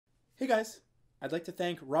Hey guys, I'd like to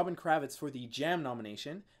thank Robin Kravitz for the Jam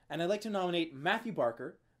nomination, and I'd like to nominate Matthew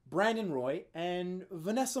Barker, Brandon Roy, and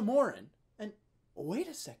Vanessa Morin. And wait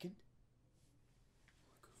a second.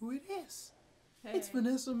 Look who it is. Hey. It's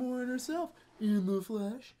Vanessa Morin herself in the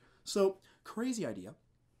flesh. So, crazy idea.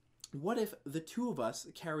 What if the two of us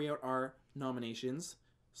carry out our nominations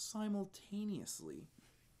simultaneously?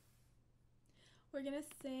 We're going to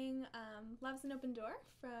sing Love's an Open Door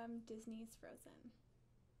from Disney's Frozen.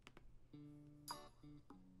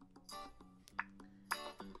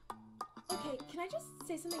 Okay, can I just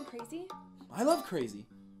say something crazy? I love crazy.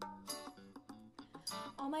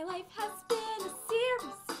 All my life has been a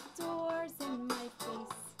series of doors in my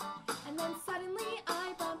face, and then suddenly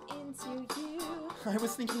I bump into you. I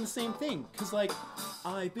was thinking the same thing, cause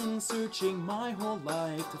I've been searching my whole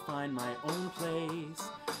life to find my own place.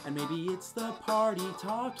 And maybe it's the party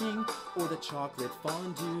talking or the chocolate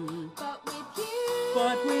fondue.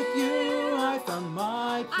 But with you, I found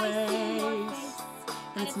my place.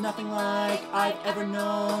 And it's nothing like I've ever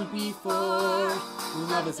known before.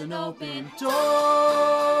 Love is an open door.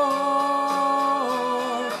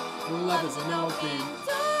 Love is an open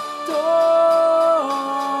door.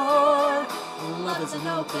 Love is an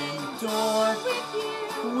open door.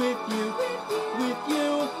 With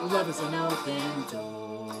you, love is an open door.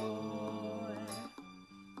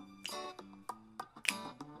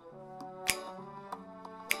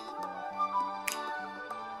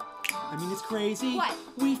 I mean, it's crazy. What?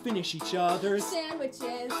 We finish each other's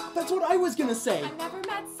sandwiches. That's what I was gonna say. I've never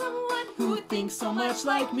met someone who thinks so much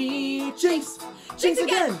like me. Jinx! Jinx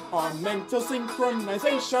again! Our mental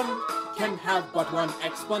synchronization can have but one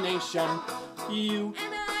explanation. You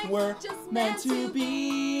and I were just meant to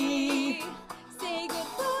be. Say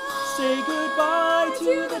goodbye. Say goodbye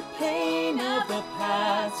to the pain of the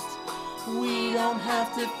past. We don't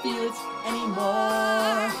have to feel it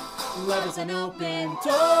anymore. Love is an open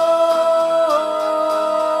door.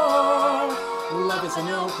 Love is an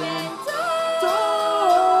open door.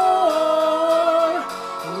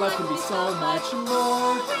 Love can be so much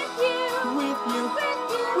more. With you.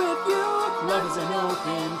 Love is an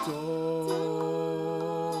open door.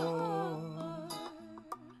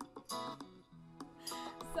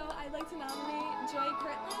 So I'd like to nominate Joy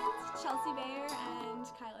Kirtland, Chelsea Bayer, and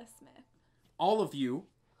Kyla Smith. All of you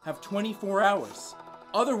have 24 hours.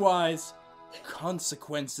 Otherwise,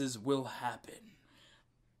 consequences will happen.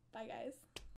 Bye, guys.